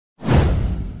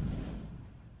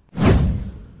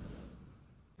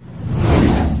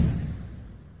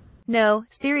No,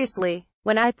 seriously.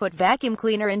 When I put vacuum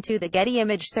cleaner into the Getty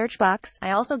Image search box,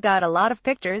 I also got a lot of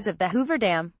pictures of the Hoover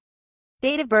Dam.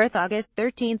 Date of birth August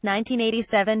 13,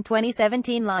 1987,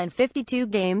 2017. Line 52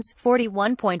 games,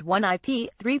 41.1 IP,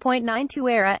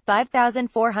 3.92 era,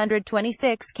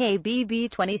 5426 kbb.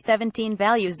 2017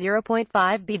 value 0.5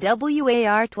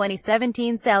 BWAR.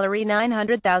 2017 salary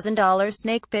 $900,000.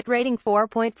 Snake pit rating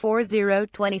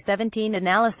 4.40. 2017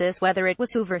 analysis whether it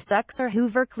was Hoover sucks or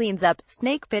Hoover cleans up.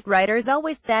 Snake pit writers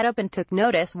always sat up and took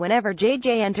notice whenever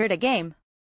JJ entered a game.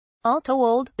 All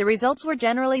told, the results were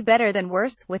generally better than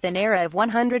worse, with an ERA of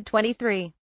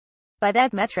 123. By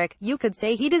that metric, you could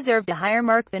say he deserved a higher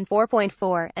mark than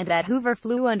 4.4, and that Hoover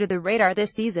flew under the radar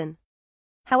this season.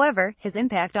 However, his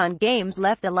impact on games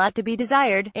left a lot to be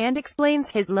desired, and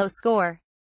explains his low score.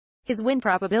 His win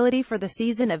probability for the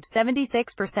season of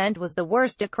 76% was the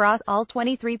worst across all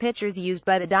 23 pitchers used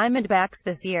by the Diamondbacks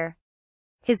this year.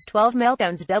 His 12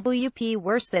 meltdowns WP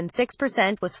worse than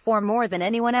 6% was 4 more than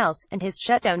anyone else, and his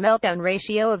shutdown-meltdown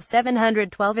ratio of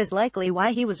 712 is likely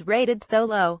why he was rated so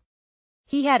low.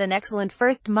 He had an excellent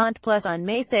first month plus on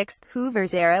May 6,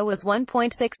 Hoover's ERA was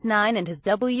 1.69 and his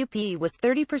WP was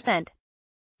 30%.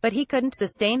 But he couldn't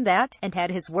sustain that, and had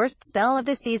his worst spell of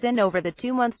the season over the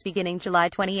 2 months beginning July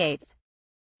 28.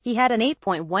 He had an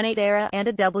 8.18 ERA and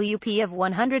a WP of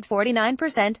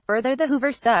 149%, further the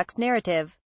Hoover sucks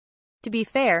narrative. To be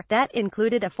fair, that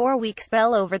included a 4-week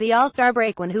spell over the All-Star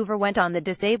break when Hoover went on the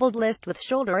disabled list with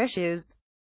shoulder issues.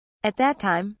 At that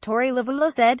time, Torey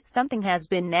Lovullo said, "Something has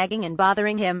been nagging and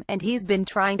bothering him, and he's been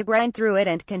trying to grind through it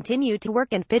and continue to work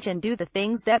and pitch and do the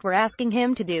things that we're asking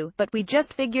him to do, but we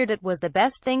just figured it was the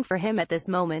best thing for him at this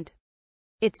moment."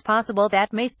 It's possible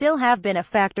that may still have been a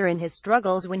factor in his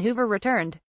struggles when Hoover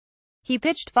returned. He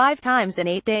pitched 5 times in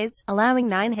 8 days, allowing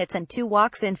 9 hits and 2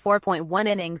 walks in 4.1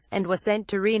 innings, and was sent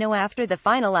to Reno after the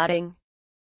final outing.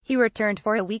 He returned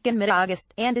for a week in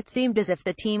mid-August, and it seemed as if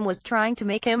the team was trying to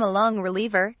make him a long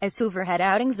reliever, as Hoover had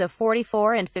outings of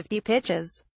 44 and 50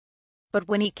 pitches. But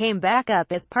when he came back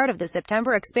up as part of the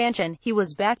September expansion, he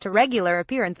was back to regular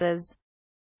appearances.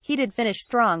 He did finish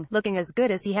strong, looking as good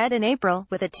as he had in April,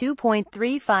 with a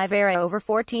 2.35 ERA over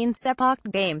 14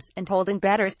 sepaked games, and holding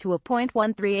batters to a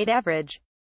 .138 average.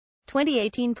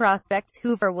 2018 prospects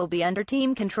Hoover will be under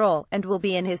team control, and will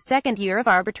be in his second year of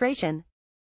arbitration.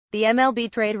 The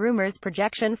MLB trade rumors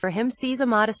projection for him sees a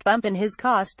modest bump in his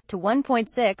cost, to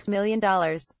 $1.6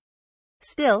 million.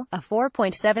 Still, a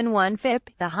 4.71 FIP,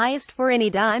 the highest for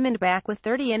any Diamondback with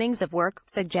 30 innings of work,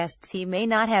 suggests he may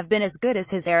not have been as good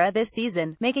as his ERA this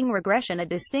season, making regression a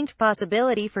distinct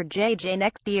possibility for JJ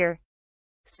next year.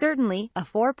 Certainly, a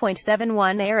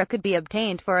 4.71 ERA could be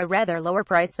obtained for a rather lower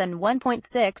price than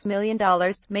 $1.6 million,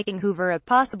 making Hoover a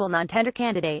possible non-tender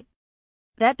candidate.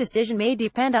 That decision may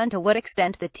depend on to what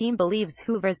extent the team believes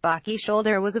Hoover's balky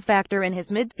shoulder was a factor in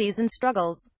his mid-season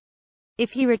struggles.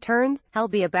 If he returns, he'll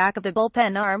be a back of the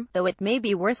bullpen arm, though it may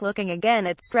be worth looking again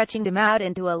at stretching him out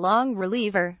into a long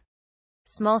reliever.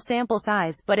 Small sample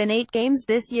size, but in 8 games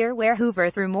this year where Hoover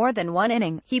threw more than 1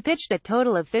 inning, he pitched a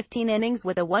total of 15 innings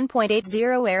with a 1.80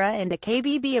 ERA and a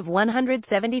KBB of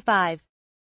 175.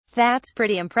 That's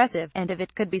pretty impressive, and if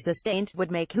it could be sustained, would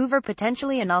make Hoover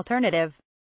potentially an alternative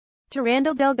to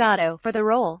Randall Delgado for the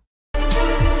role.